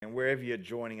and wherever you're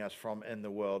joining us from in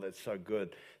the world, it's so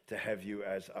good to have you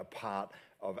as a part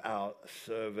of our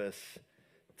service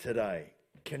today.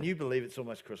 Can you believe it's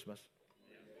almost Christmas?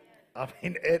 I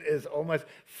mean, it is almost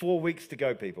 4 weeks to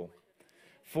go, people.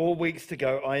 4 weeks to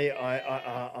go.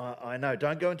 I know.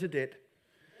 Don't go into debt.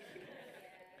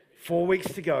 4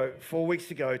 weeks to go. 4 weeks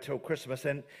to go till Christmas.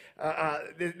 And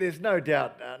there's no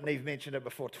doubt, Neve mentioned it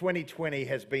before, 2020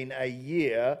 has been a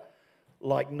year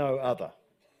like no other.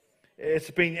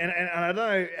 It's been, and I don't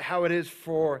know how it is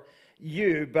for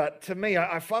you, but to me,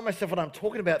 I find myself when I'm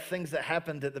talking about things that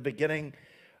happened at the beginning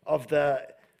of the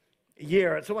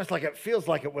year, it's almost like it feels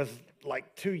like it was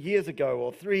like 2 years ago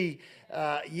or 3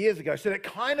 years ago. So it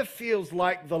kind of feels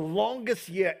like the longest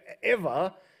year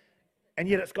ever, and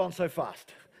yet it's gone so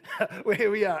fast.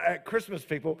 Here we are at Christmas,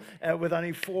 people, with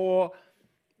only 4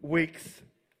 weeks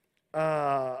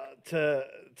to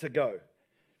go.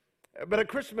 But at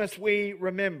Christmas, we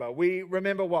remember. We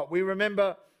remember what? We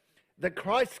remember that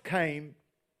Christ came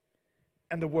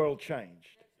and the world changed.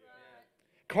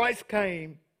 Christ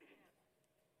came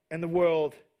and the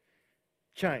world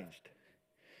changed.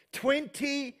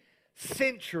 20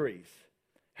 centuries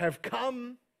have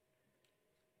come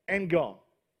and gone.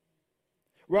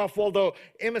 Ralph Waldo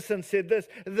Emerson said this: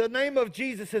 the name of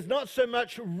Jesus is not so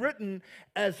much written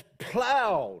as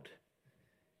plowed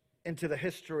into the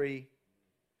history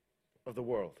of the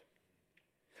world.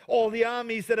 All the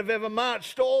armies that have ever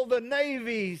marched, all the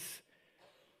navies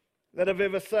that have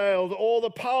ever sailed, all the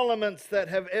parliaments that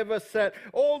have ever sat,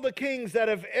 all the kings that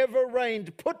have ever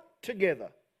reigned put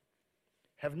together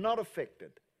have not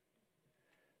affected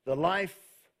the life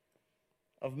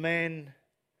of man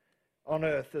on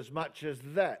earth as much as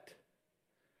that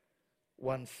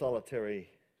one solitary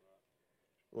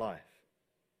life.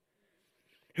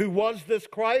 Who was this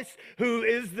Christ? Who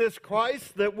is this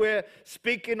Christ that we're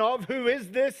speaking of? Who is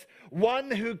this one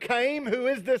who came? Who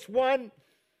is this one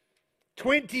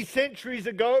 20 centuries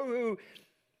ago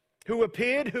who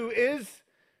appeared? Who is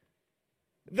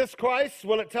this Christ?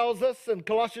 Well, it tells us in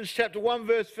Colossians chapter 1,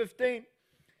 verse 15.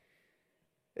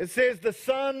 It says, the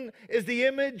Son is the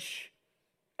image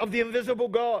of the invisible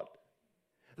God,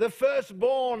 the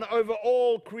firstborn over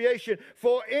all creation.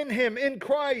 For in him, in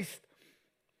Christ,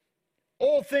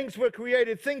 all things were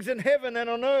created, things in heaven and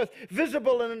on earth,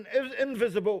 visible and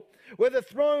invisible, whether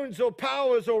thrones or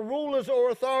powers or rulers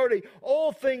or authority.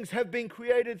 All things have been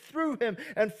created through him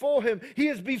and for him. He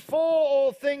is before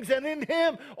all things, and in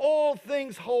him all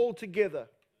things hold together.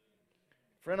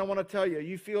 Friend, I want to tell you,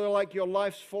 you feel like your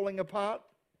life's falling apart?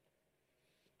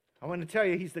 I want to tell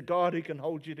you, he's the God who can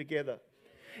hold you together.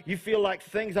 You feel like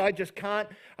things, I just can't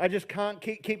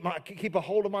keep a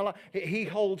hold of my life. He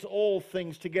holds all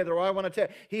things together. I want to tell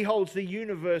you, he holds the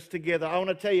universe together. I want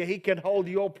to tell you, he can hold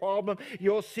your problem,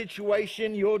 your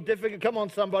situation, your difficult. Come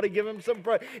on, somebody, give him some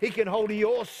praise. He can hold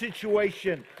your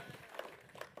situation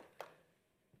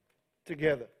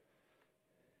together.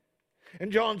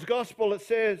 In John's Gospel, it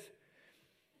says,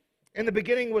 in the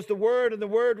beginning was the Word, and the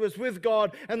Word was with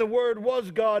God, and the Word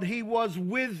was God. He was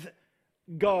with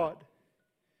God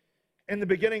in the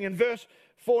beginning. In verse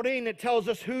 14, it tells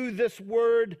us who this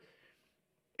Word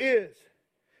is.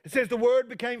 It says, the Word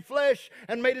became flesh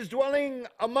and made his dwelling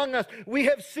among us. We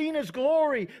have seen his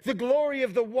glory, the glory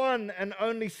of the one and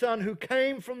only Son who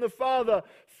came from the Father,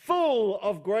 full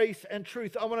of grace and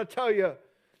truth. I want to tell you,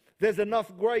 there's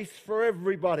enough grace for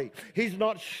everybody. He's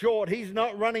not short. He's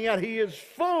not running out. He is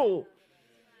full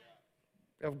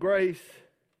of grace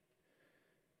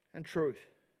and truth.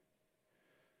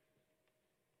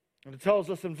 And it tells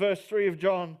us in verse 3 of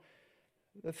John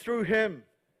that through him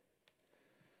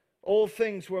all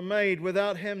things were made.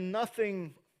 Without him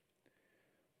nothing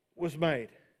was made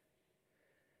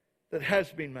that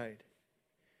has been made.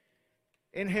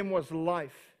 In him was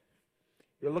life.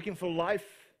 You're looking for life?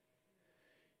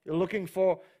 You're looking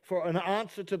for an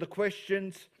answer to the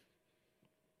questions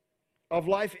of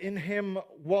life. In him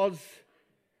was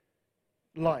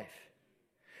life.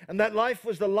 And that life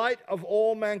was the light of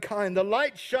all mankind. The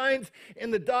light shines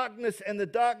in the darkness, and the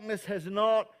darkness has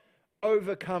not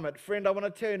overcome it. Friend, I want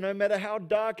to tell you, no matter how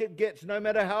dark it gets, no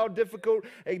matter how difficult,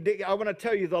 I want to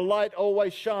tell you, the light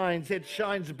always shines. It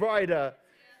shines brighter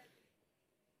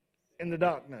in the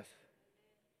darkness.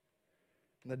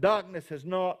 And the darkness has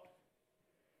not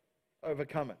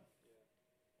overcome it.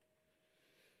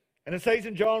 And it says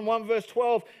in John 1 verse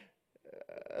 12,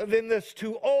 then this,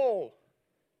 to all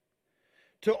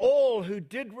who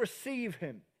did receive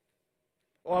him.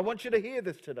 Oh, I want you to hear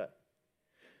this today.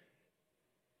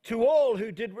 To all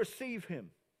who did receive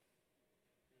him.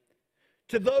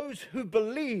 To those who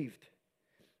believed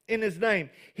in his name.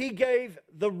 He gave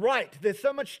the right. There's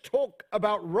so much talk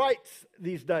about rights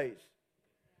these days.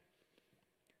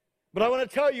 But I want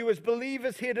to tell you, as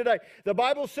believers here today, the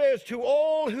Bible says, to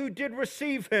all who did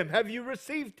receive him, have you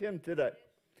received him today?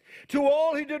 To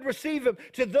all who did receive him,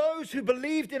 to those who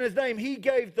believed in his name, he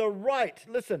gave the right,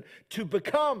 listen, to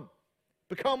become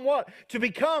what? To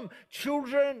become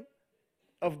children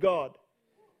of God.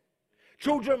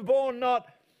 Children born not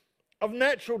of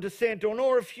natural descent or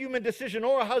nor of human decision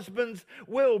or a husband's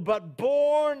will, but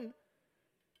born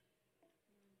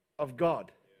of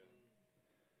God.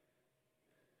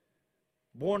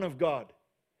 Born of God.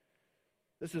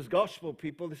 This is gospel,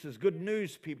 people. This is good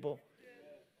news, people.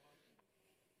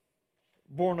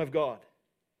 Born of God.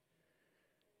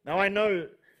 Now, I know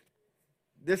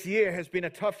this year has been a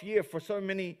tough year for so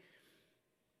many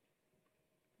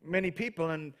people,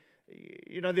 and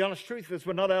you know, the honest truth is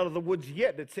we're not out of the woods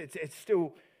yet. It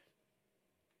still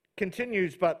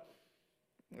continues, but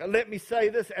let me say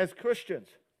this as Christians.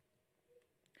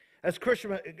 As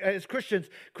Christians,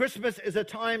 Christmas is a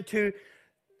time to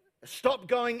stop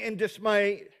going in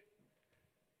dismay,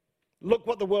 look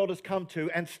what the world has come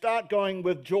to, and start going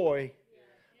with joy.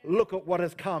 Look at what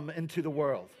has come into the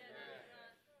world.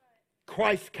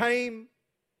 Christ came,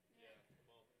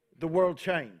 the world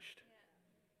changed.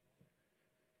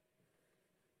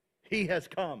 He has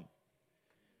come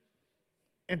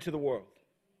into the world.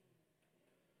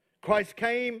 Christ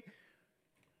came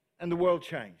and the world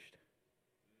changed.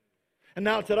 And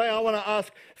now today I want to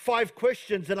ask 5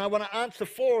 questions, and I want to answer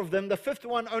 4 of them. The 5th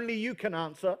one only you can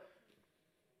answer.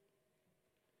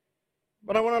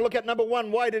 But I want to look at number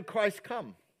 1, why did Christ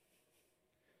come?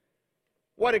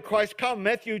 Why did Christ come?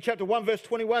 Matthew chapter 1 verse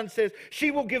 21 says,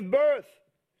 she will give birth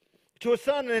to a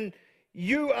son, and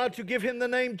you are to give him the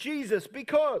name Jesus,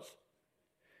 because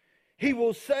he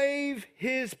will save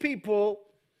his people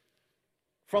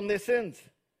from their sins.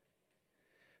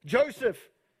 Joseph,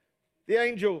 the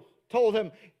angel, told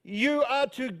him, you are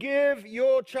to give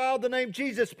your child the name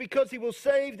Jesus because he will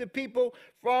save the people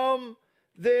from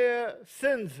their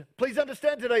sins. Please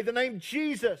understand today, the name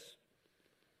Jesus.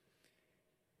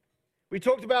 We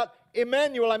talked about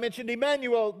Emmanuel. I mentioned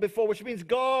Emmanuel before, which means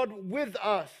God with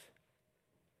us.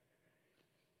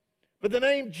 But the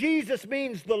name Jesus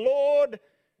means the Lord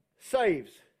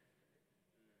saves.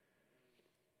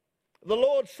 The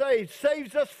Lord saves.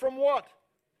 Saves us from what?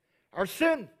 Our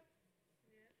sin.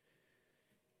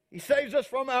 He saves us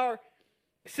from our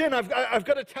sin. I've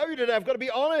got to tell you today, I've got to be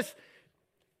honest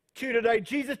to you today.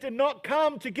 Jesus did not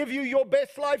come to give you your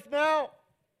best life now.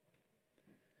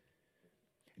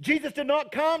 Jesus did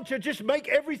not come to just make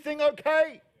everything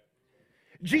okay.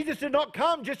 Jesus did not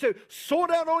come just to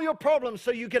sort out all your problems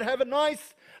so you can have a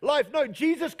nice life. No,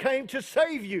 Jesus came to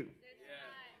save you.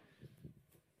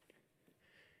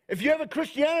 If you have a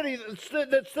Christianity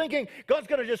that's thinking, God's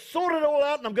going to just sort it all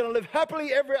out and I'm going to live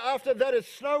happily ever after, that is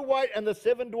Snow White and the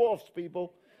 7 Dwarfs,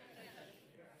 people.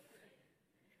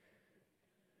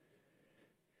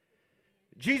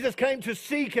 Jesus came to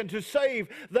seek and to save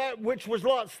that which was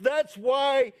lost. That's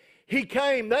why he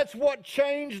came. That's what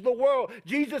changed the world.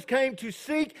 Jesus came to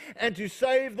seek and to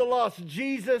save the lost.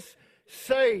 Jesus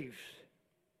saves.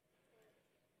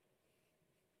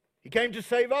 He came to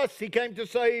save us. He came to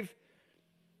save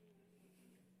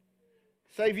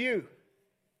you.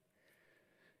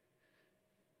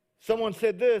 Someone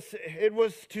said this, it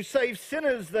was to save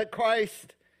sinners that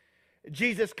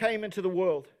Jesus came into the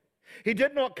world. He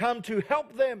did not come to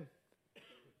help them.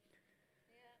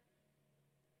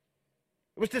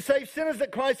 It was to save sinners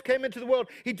that Christ came into the world.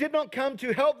 He did not come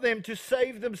to help them to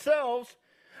save themselves,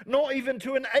 nor even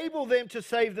to enable them to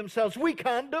save themselves. We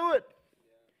can't do it.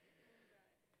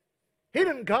 He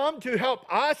didn't come to help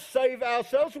us save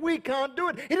ourselves. We can't do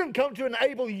it. He didn't come to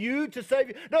enable you to save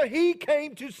you. No, he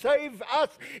came to save us.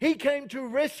 He came to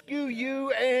rescue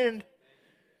you and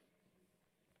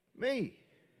me.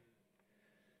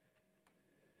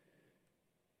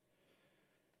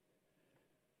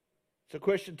 So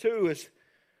question 2 is,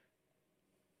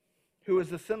 who is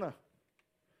the sinner?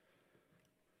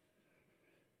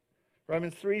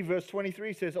 Romans 3 verse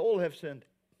 23 says, all have sinned.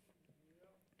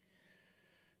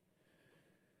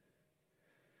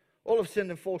 All have sinned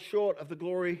and fall short of the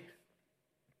glory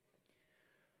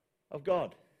of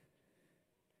God.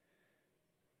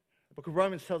 The book of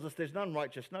Romans tells us there's none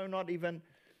righteous. No, not even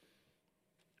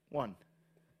one.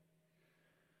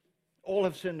 All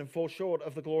have sinned and fall short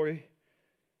of the glory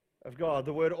of God.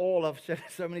 The word all, I've said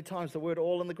it so many times, the word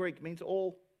all in the Greek means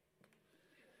all.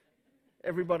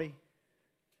 Everybody.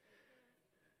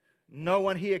 No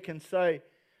one here can say,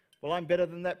 Well, I'm better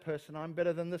than that person. I'm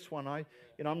better than this one. I'm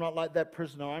not like that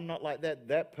prisoner. I'm not like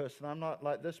that person. I'm not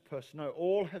like this person. No,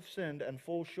 all have sinned and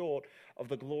fall short of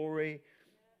the glory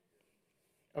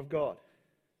of God.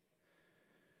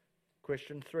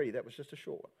 Question 3. That was just a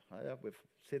short one. We've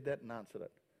said that and answered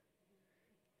it.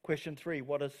 Question 3.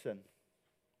 What is sin?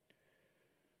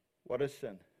 What is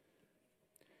sin?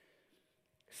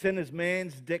 Sin is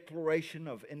man's declaration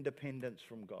of independence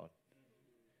from God.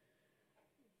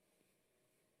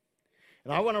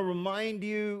 And I want to remind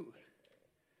you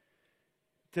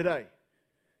today,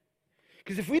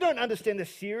 because if we don't understand the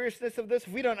seriousness of this,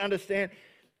 if we don't understand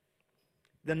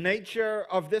the nature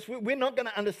of this, we're not going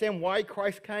to understand why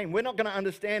Christ came. We're not going to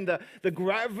understand the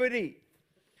gravity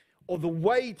or the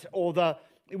weight or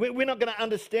we're not going to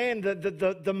understand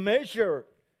the measure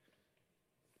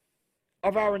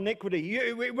of our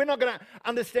iniquity. We're not going to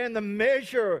understand the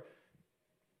measure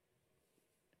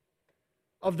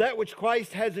of that which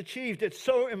Christ has achieved. It's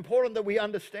so important that we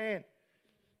understand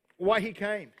why he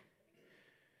came.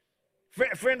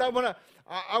 Friend, I want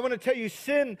to tell you,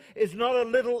 sin is not a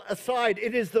little aside.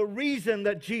 It is the reason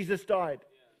that Jesus died.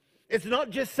 It's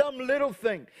not just some little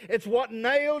thing. It's what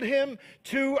nailed him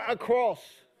to a cross.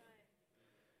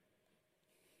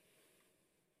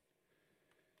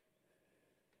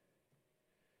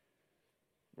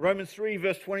 Romans 3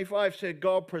 verse 25 said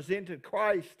God presented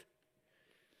Christ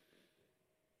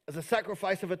as a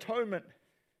sacrifice of atonement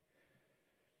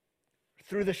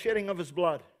through the shedding of his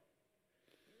blood.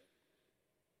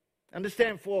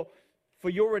 Understand, for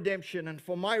your redemption and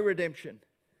for my redemption,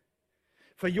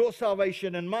 for your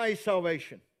salvation and my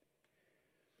salvation,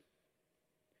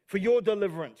 for your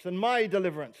deliverance and my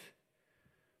deliverance,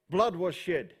 blood was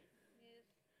shed.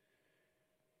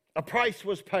 A price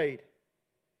was paid.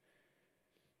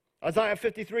 Isaiah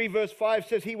 53 verse 5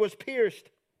 says he was pierced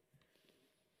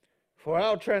for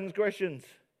our transgressions.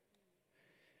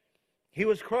 He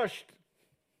was crushed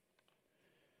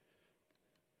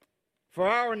for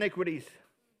our iniquities.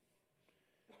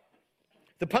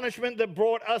 The punishment that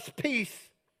brought us peace.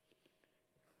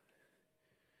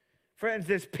 Friends,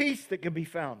 there's peace that can be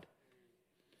found.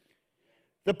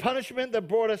 The punishment that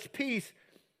brought us peace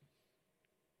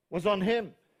was on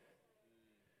him.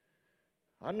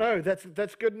 I know,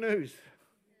 that's good news.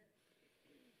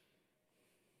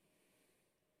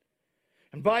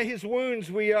 And by his wounds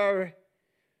we are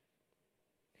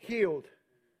healed,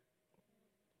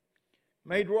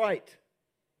 made right.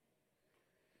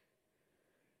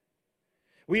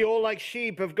 We all like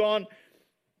sheep have gone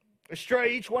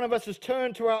astray. Each one of us has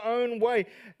turned to our own way,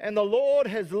 and the Lord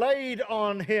has laid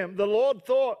on him. The Lord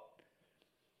thought,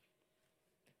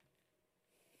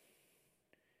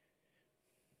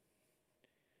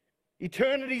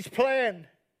 eternity's plan.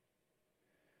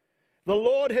 The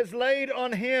Lord has laid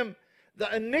on him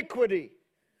the iniquity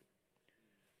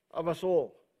of us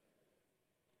all.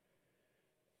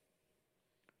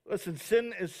 Listen,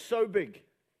 sin is so big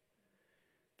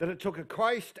that it took a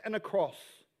Christ and a cross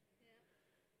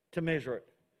to measure it.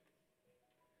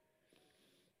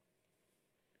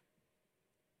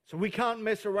 So we can't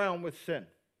mess around with sin.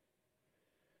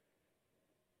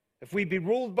 If we be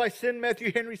ruled by sin,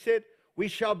 Matthew Henry said, we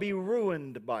shall be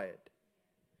ruined by it.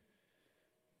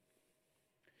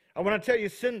 I want to tell you,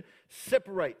 sin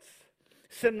separates,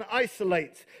 sin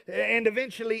isolates, and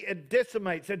eventually it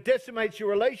decimates. It decimates your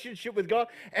relationship with God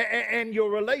and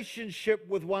your relationship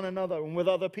with one another and with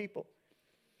other people.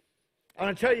 I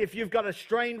want to tell you, if you've got a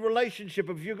strained relationship,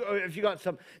 if you've got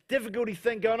some difficulty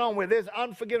thing going on where there's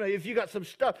unforgiveness, if you've got some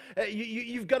stuff,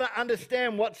 you've got to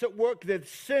understand what's at work there.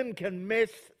 Sin can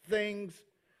mess things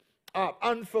up.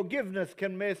 Unforgiveness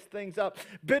can mess things up.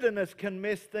 Bitterness can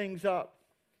mess things up.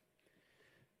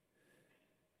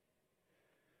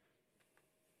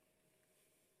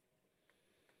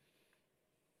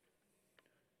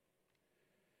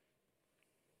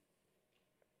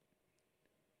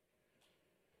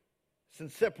 Sin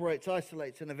separates,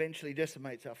 isolates, and eventually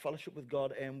decimates our fellowship with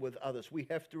God and with others. We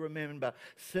have to remember,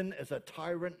 sin is a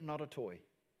tyrant, not a toy.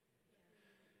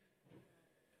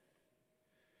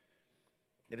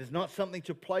 It is not something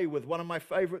to play with. One of my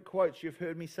favorite quotes, you've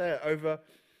heard me say it over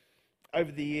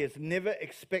the years. Never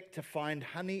expect to find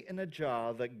honey in a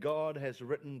jar that God has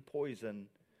written poison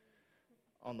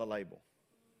on the label.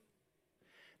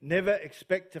 Never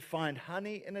expect to find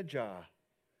honey in a jar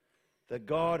that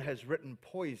God has written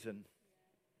poison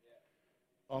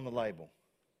on the label.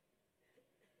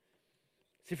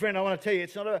 See, friend, I want to tell you,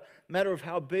 it's not a matter of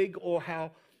how big or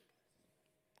how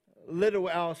little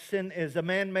our sin is. A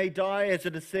man may die, as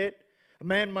it is said. A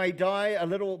man may die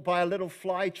by a little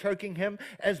fly choking him,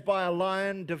 as by a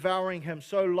lion devouring him.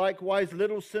 So likewise,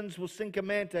 little sins will sink a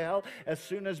man to hell as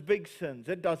soon as big sins.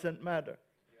 It doesn't matter.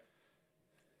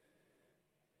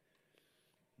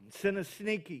 And sin is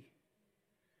sneaky.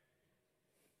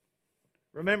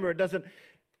 Remember, it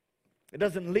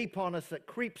doesn't leap on us, it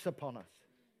creeps upon us.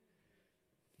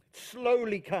 It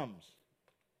slowly comes.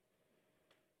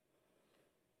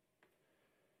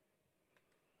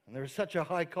 And there is such a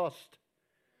high cost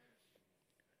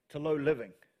to low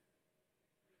living.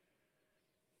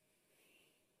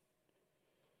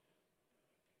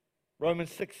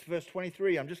 Romans 6 verse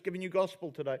 23. I'm just giving you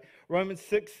gospel today. Romans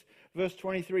 6 verse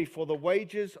 23. For the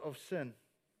wages of sin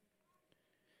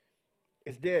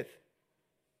is death.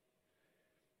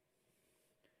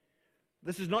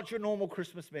 This is not your normal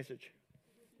Christmas message.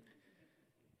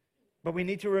 But we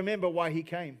need to remember why he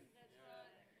came.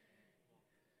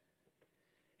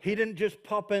 He didn't just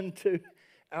pop into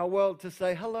our world to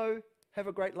say, hello, have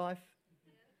a great life.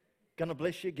 Gonna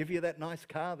bless you, give you that nice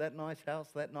car, that nice house,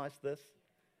 that nice this.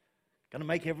 Gonna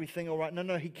make everything all right.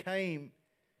 No, he came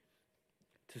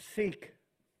to seek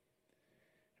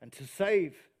and to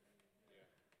save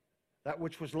that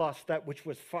which was lost, that which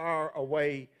was far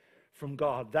away from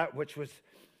God, that which was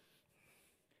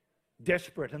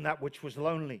desperate and that which was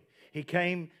lonely. He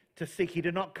came to seek. He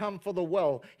did not come for the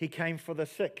well. He came for the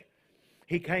sick.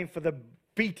 He came for the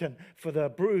beaten, for the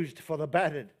bruised, for the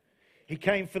battered. He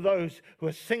came for those who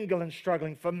are single and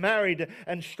struggling, for married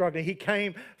and struggling. He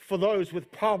came for those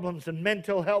with problems and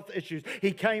mental health issues.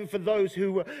 He came for those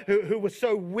who were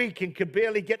so weak and could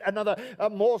barely get another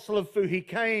morsel of food. He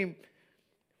came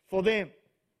for them.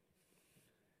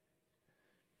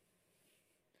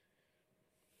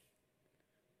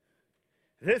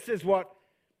 This is what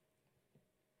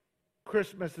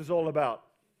Christmas is all about.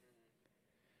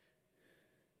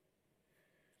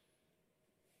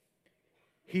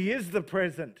 He is the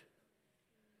present.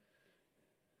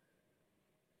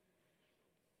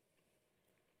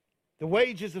 The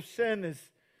wages of sin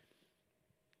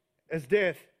is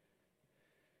death.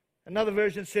 Another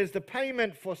version says the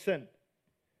payment for sin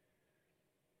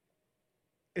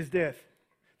is death.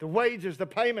 The wages, the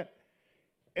payment.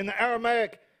 In the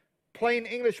Aramaic plain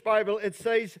English Bible, it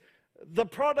says the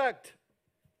product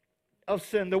of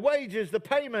sin. The wages, the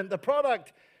payment, the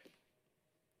product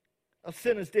of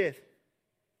sin is death.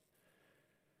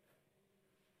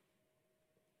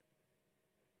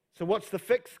 So what's the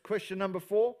fix? Question number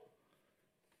 4.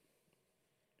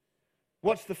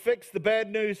 What's the fix? The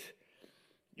bad news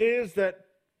is that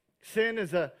sin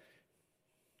is a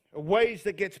wage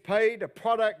that gets paid, a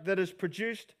product that is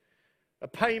produced, a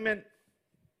payment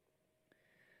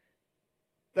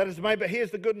that is made. But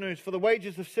here's the good news. For the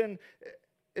wages of sin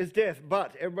is death.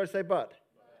 But, everybody say but.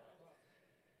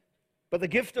 But the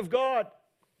gift of God,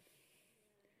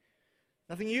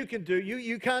 nothing you can do.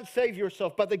 You can't save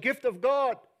yourself. But the gift of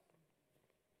God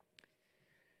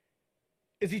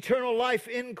is eternal life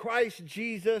in Christ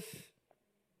Jesus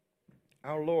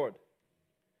our Lord.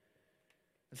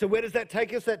 And so where does that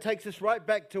take us? That takes us right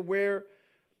back to where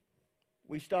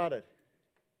we started.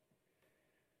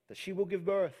 That she will give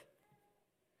birth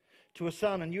to a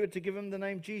son, and you are to give him the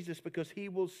name Jesus, because he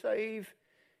will save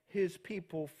his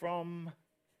people from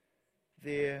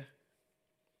their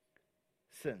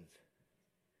sins.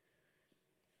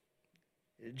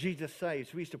 Jesus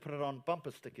saves. We used to put it on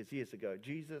bumper stickers years ago.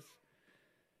 Jesus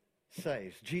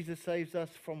saves. Jesus saves us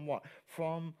from what?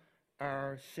 From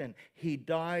our sin. He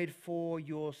died for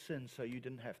your sin so you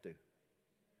didn't have to.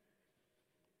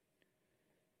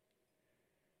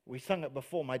 We sung it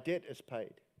before, my debt is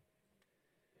paid.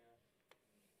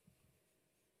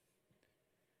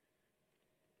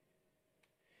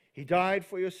 He died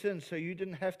for your sins so you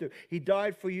didn't have to. He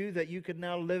died for you that you could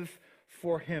now live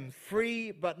for him.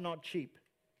 Free but not cheap.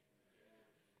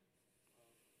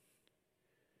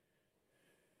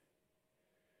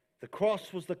 The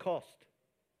cross was the cost.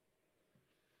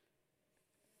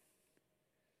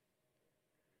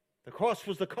 The cross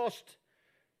was the cost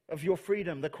of your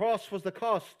freedom. The cross was the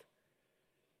cost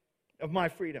of my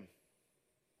freedom.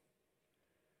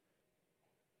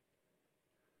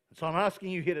 And so I'm asking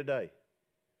you here today,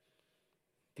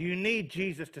 do you need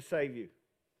Jesus to save you?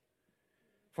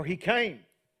 For he came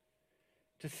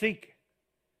to seek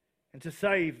and to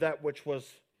save that which was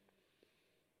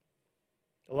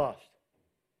lost.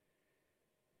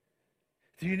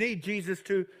 Do you need Jesus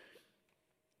to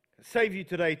save you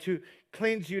today, to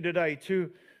cleanse you today, to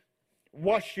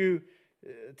wash you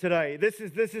today? This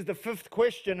is the 5th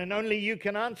question, and only you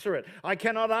can answer it. I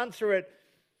cannot answer it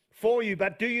for you,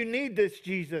 but do you need this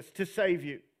Jesus to save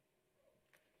you?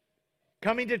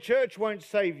 Coming to church won't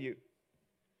save you.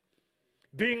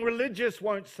 Being religious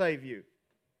won't save you.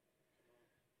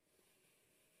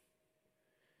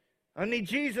 Only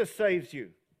Jesus saves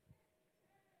you.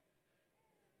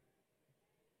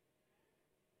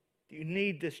 Do you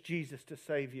need this Jesus to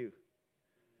save you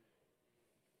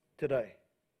today?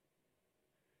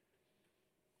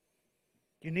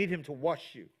 You need him to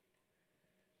wash you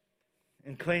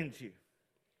and cleanse you.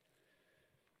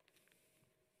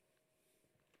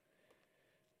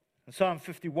 In Psalm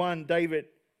 51, David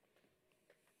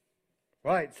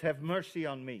writes, "Have mercy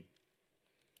on me,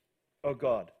 O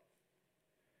God.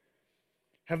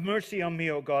 Have mercy on me,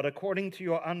 O God, according to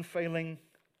your unfailing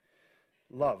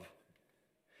love.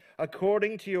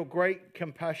 According to your great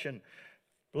compassion,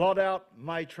 blot out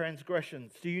my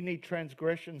transgressions." Do you need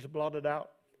transgressions blotted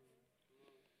out?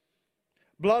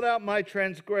 Blot out my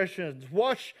transgressions.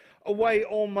 Wash away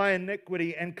all my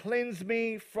iniquity and cleanse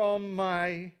me from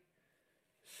my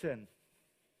sin.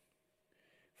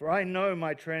 For I know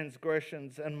my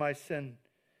transgressions and my sin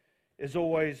is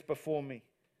always before me.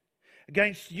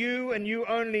 Against you and you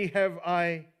only have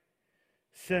I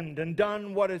sinned and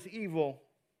done what is evil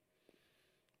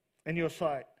in your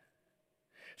sight,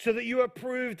 so that you are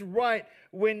proved right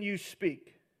when you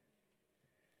speak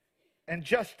and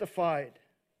justified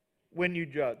when you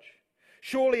judge.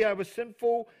 Surely I was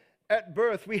sinful at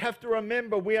birth. We have to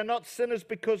remember we are not sinners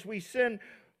because we sin.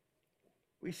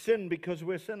 We sin because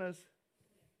we're sinners.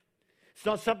 It's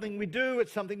not something we do,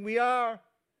 it's something we are.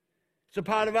 It's a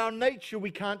part of our nature. We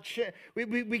can't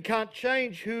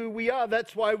change who we are.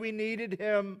 That's why we needed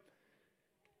him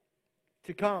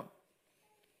to come.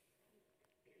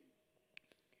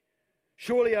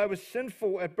 Surely I was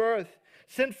sinful at birth,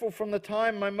 sinful from the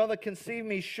time my mother conceived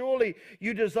me. Surely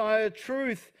you desire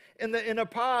truth in the inner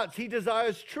parts. He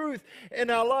desires truth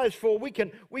in our lives. For we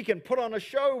can put on a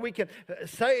show, we can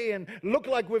say and look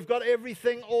like we've got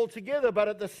everything all together, but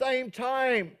at the same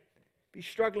time, be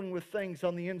struggling with things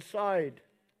on the inside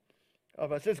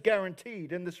of us. It's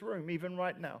guaranteed in this room, even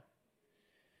right now.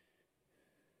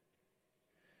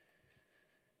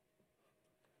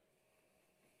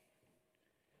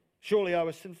 Surely I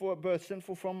was sinful at birth,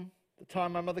 sinful from the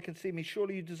time my mother conceived me.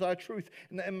 Surely you desire truth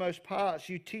in the inmost parts.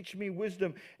 You teach me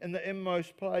wisdom in the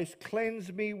inmost place.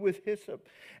 Cleanse me with hyssop,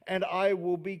 and I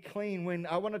will be clean.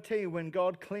 I want to tell you, when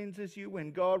God cleanses you,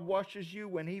 when God washes you,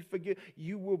 when he forgives,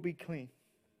 you will be clean.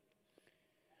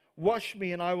 Wash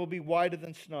me, and I will be whiter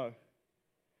than snow.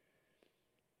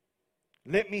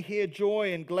 Let me hear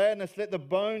joy and gladness. Let the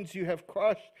bones you have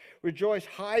crushed rejoice.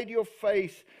 Hide your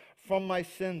face from my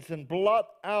sins and blot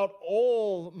out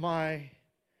all my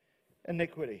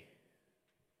iniquity.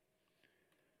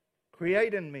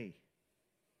 Create in me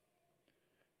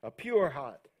a pure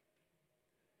heart.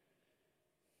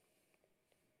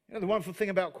 You know, the wonderful thing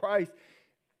about Christ,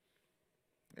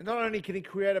 not only can he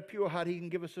create a pure heart, he can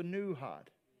give us a new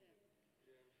heart.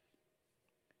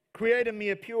 Create in me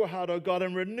a pure heart, O God,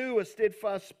 and renew a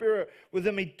steadfast spirit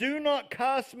within me. Do not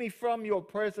cast me from your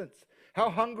presence. How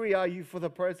hungry are you for the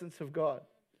presence of God?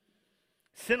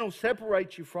 Sin will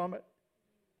separate you from it.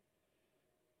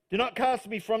 Do not cast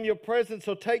me from your presence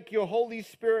or take your Holy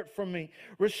Spirit from me.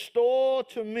 Restore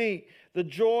to me the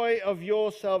joy of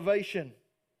your salvation.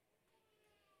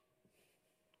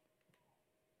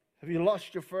 Have you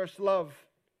lost your first love?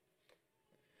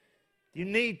 You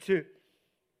need to,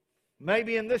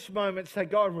 maybe in this moment, say,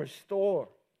 God, restore.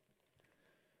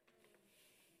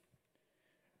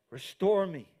 Restore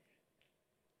me.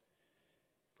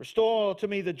 Restore to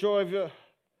me the joy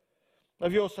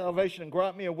of your salvation, and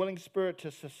grant me a willing spirit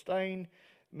to sustain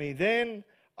me. Then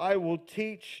I will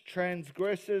teach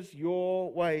transgressors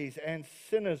your ways, and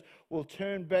sinners will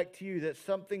turn back to you. That's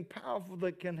something powerful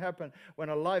that can happen when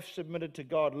a life submitted to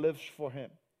God lives for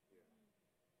him.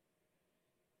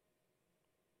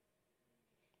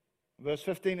 Verse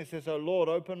 15, it says, O Lord,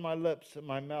 open my lips, and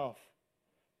my mouth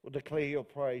will declare your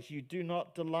praise. You do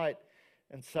not delight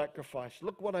in sacrifice.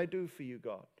 Look what I do for you,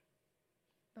 God.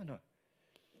 No.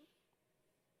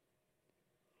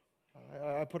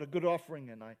 I put a good offering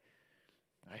in. I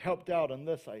helped out in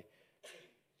this.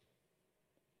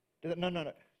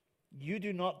 No. You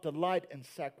do not delight in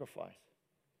sacrifice,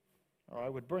 or I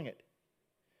would bring it.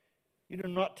 You do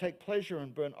not take pleasure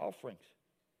in burnt offerings.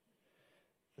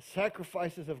 The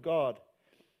sacrifices of God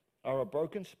are a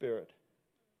broken spirit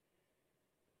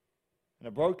and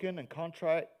a broken and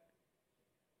contrite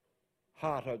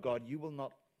heart, oh God, you will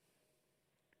not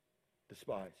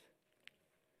despise.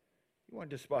 You won't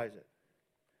despise it.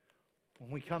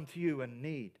 When we come to you in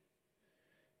need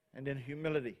and in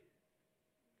humility,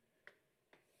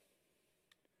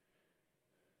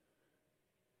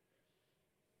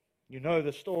 you know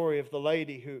the story of the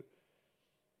lady who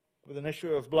with an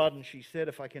issue of blood, and she said,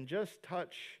 if I can just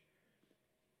touch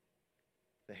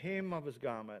the hem of his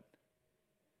garment,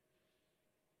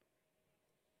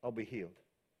 I'll be healed.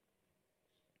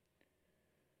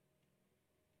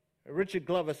 Richard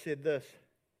Glover said this.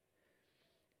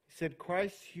 He said,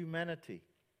 Christ's humanity,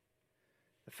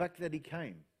 the fact that he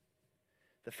came,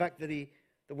 the fact that the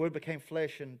Word became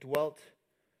flesh and dwelt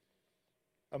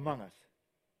among us.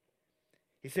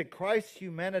 He said, Christ's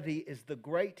humanity is the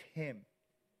great hem.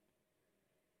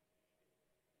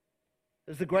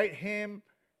 Is the great hem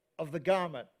of the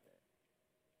garment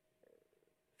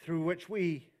through which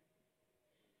we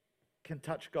can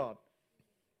touch God.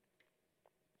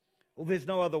 Well, there's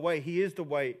no other way. He is the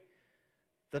way,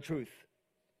 the truth,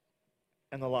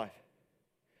 and the life.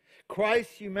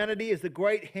 Christ's humanity is the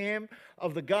great hem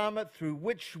of the garment through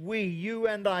which we, you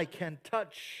and I, can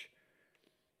touch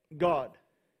God.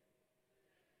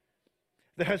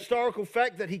 The historical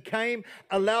fact that he came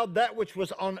allowed that which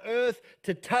was on earth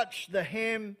to touch the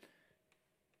hem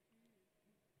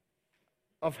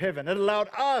of heaven. It allowed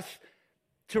us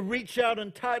to reach out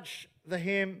and touch the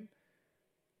hem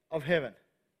of heaven.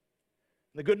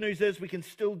 The good news is we can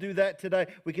still do that today.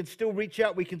 We can still reach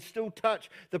out. We can still touch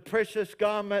the precious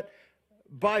garment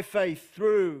by faith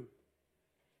through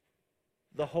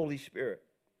the Holy Spirit.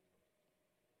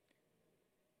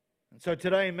 And so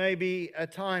today may be a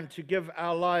time to give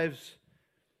our lives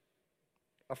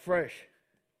afresh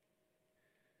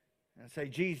and say,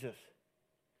 Jesus,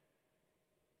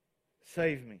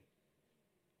 save me.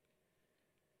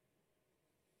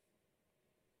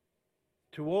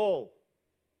 To all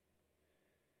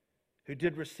who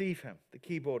did receive him, the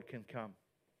keyboard can come.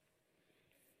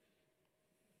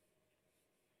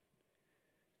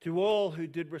 To all who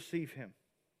did receive him,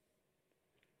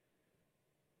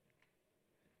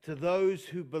 to those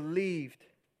who believed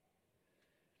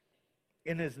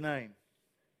in his name,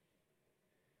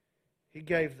 he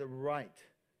gave the right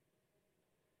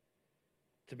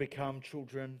to become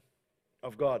children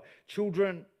of God.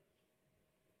 Children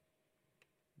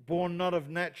born not of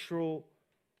natural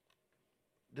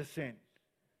descent,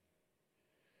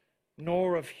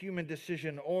 nor of human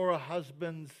decision or a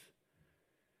husband's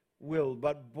will,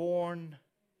 but born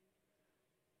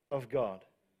of God.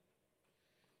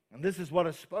 And this is what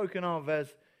is spoken of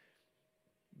as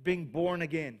being born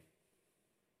again.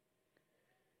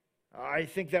 I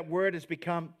think that word has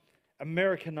become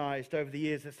Americanized over the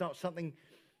years. It's not something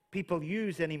people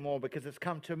use anymore because it's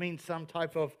come to mean some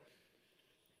type of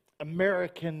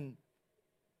American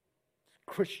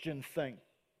Christian thing.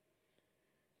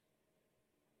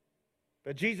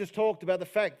 But Jesus talked about the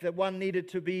fact that one needed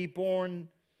to be born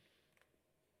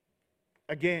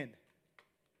again.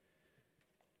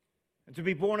 And to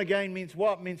be born again means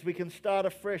what? Means we can start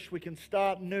afresh. We can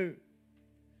start new.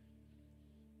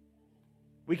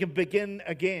 We can begin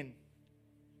again.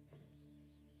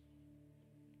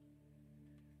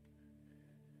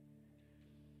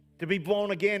 To be born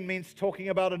again means talking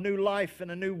about a new life and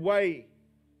a new way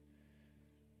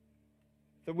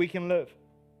that we can live.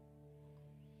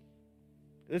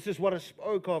 This is what is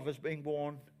spoke of as being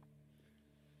born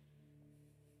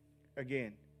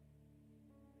again.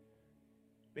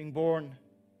 Being born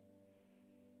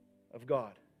of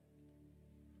God.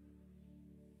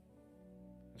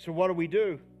 So what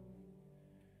do?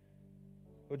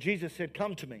 Well, Jesus said,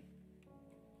 come to me.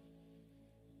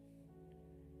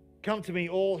 Come to me,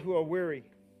 all who are weary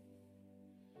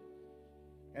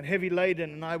and heavy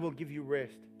laden, and I will give you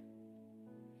rest.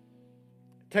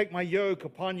 Take my yoke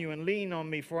upon you and lean on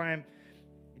me, for I am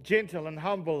gentle and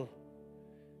humble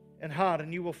in heart,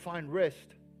 and you will find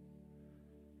rest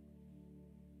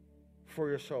for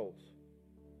your souls.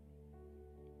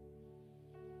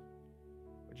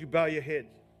 Would you bow your heads?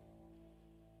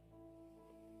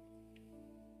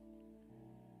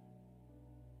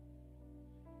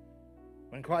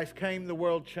 When Christ came, the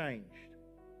world changed.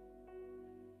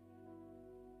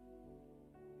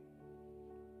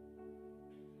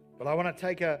 But I want to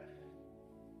take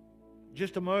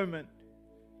just a moment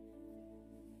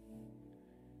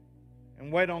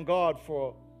and wait on God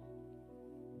for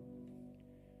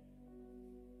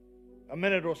a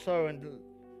minute or so, and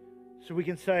so we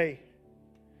can say,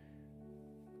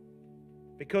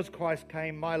 because Christ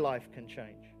came, my life can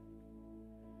change.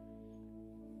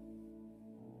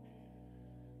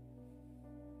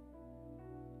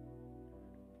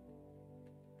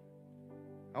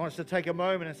 I want us to take a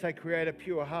moment and say, create a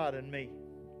pure heart in me.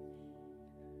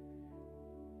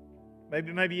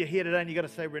 Maybe you're here today and you've got to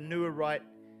say, renew a right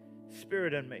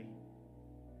spirit in me.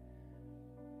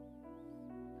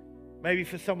 Maybe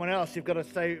for someone else, you've got to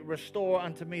say, restore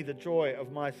unto me the joy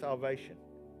of my salvation.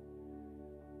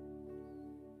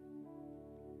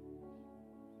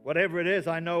 Whatever it is,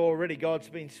 I know already God's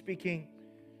been speaking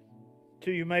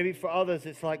to you. Maybe for others,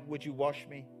 it's like, would you wash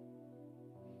me?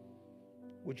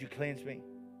 Would you cleanse me?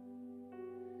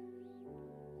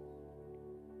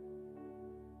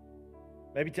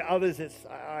 Maybe to others, it's,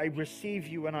 I receive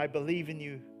you and I believe in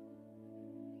you.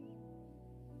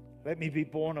 Let me be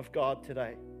born of God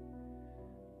today.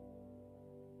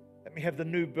 Let me have the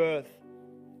new birth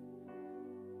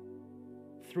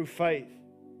through faith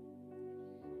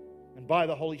and by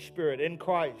the Holy Spirit in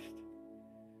Christ,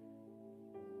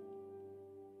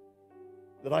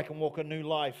 that I can walk a new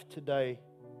life today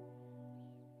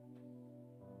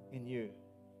in you.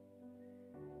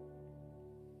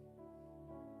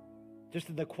 Just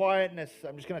in the quietness,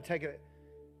 I'm just going to take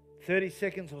 30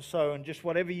 seconds or so, and just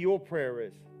whatever your prayer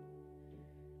is,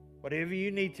 whatever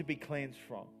you need to be cleansed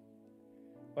from,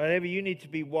 whatever you need to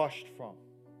be washed from,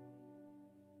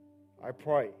 I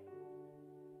pray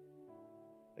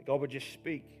that God would just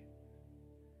speak,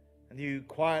 and you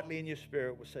quietly in your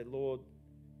spirit will say, Lord,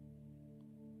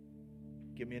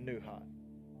 give me a new heart.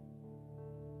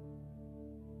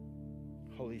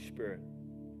 Holy Spirit,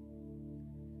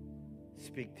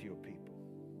 speak to your people.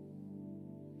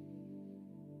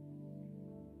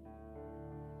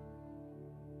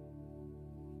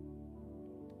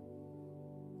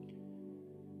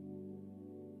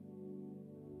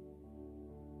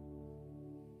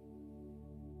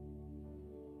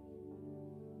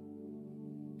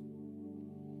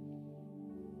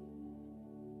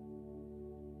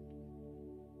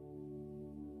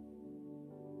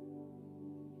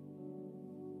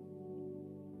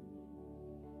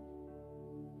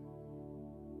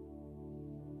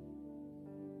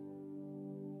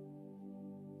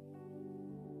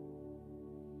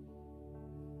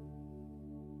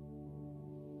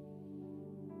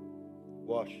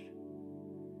 Wash,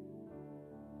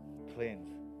 cleanse,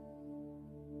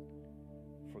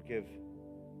 forgive,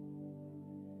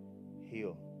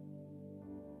 heal.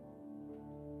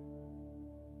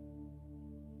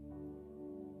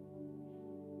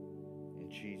 In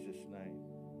Jesus' name.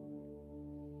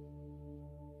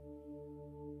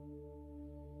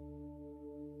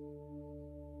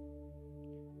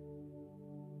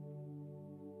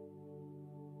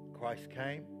 Christ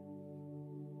came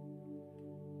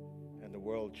and the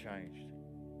world changed.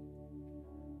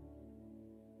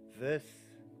 This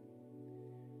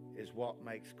is what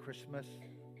makes Christmas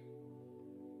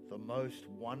the most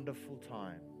wonderful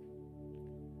time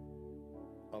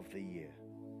of the year.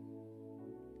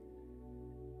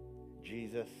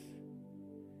 Jesus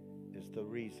is the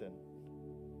reason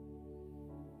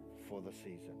for the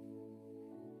season.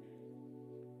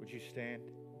 Would you stand?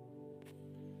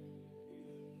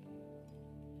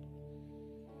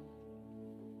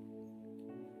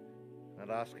 I'd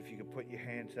ask if you could put your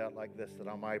hands out like this, that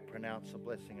I might pronounce a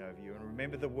blessing over you. And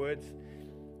remember, the words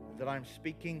that I'm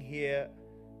speaking here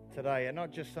today are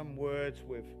not just some words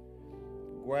we've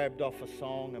grabbed off a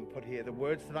song and put here. The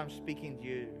words that I'm speaking to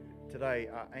you today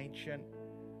are ancient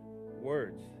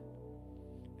words.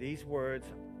 These words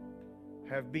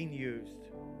have been used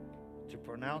to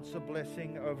pronounce a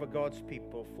blessing over God's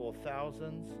people for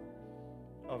thousands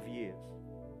of years.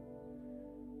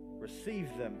 Receive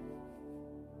them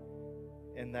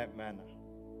in that manner.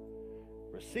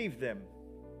 Receive them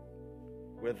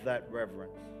with that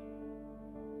reverence.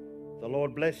 The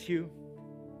Lord bless you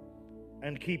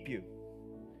and keep you.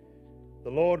 The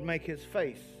Lord make his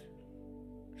face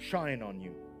shine on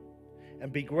you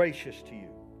and be gracious to you.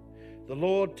 The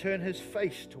Lord turn his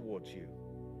face towards you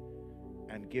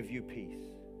and give you peace.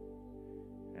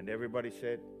 And everybody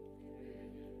said,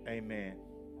 Amen.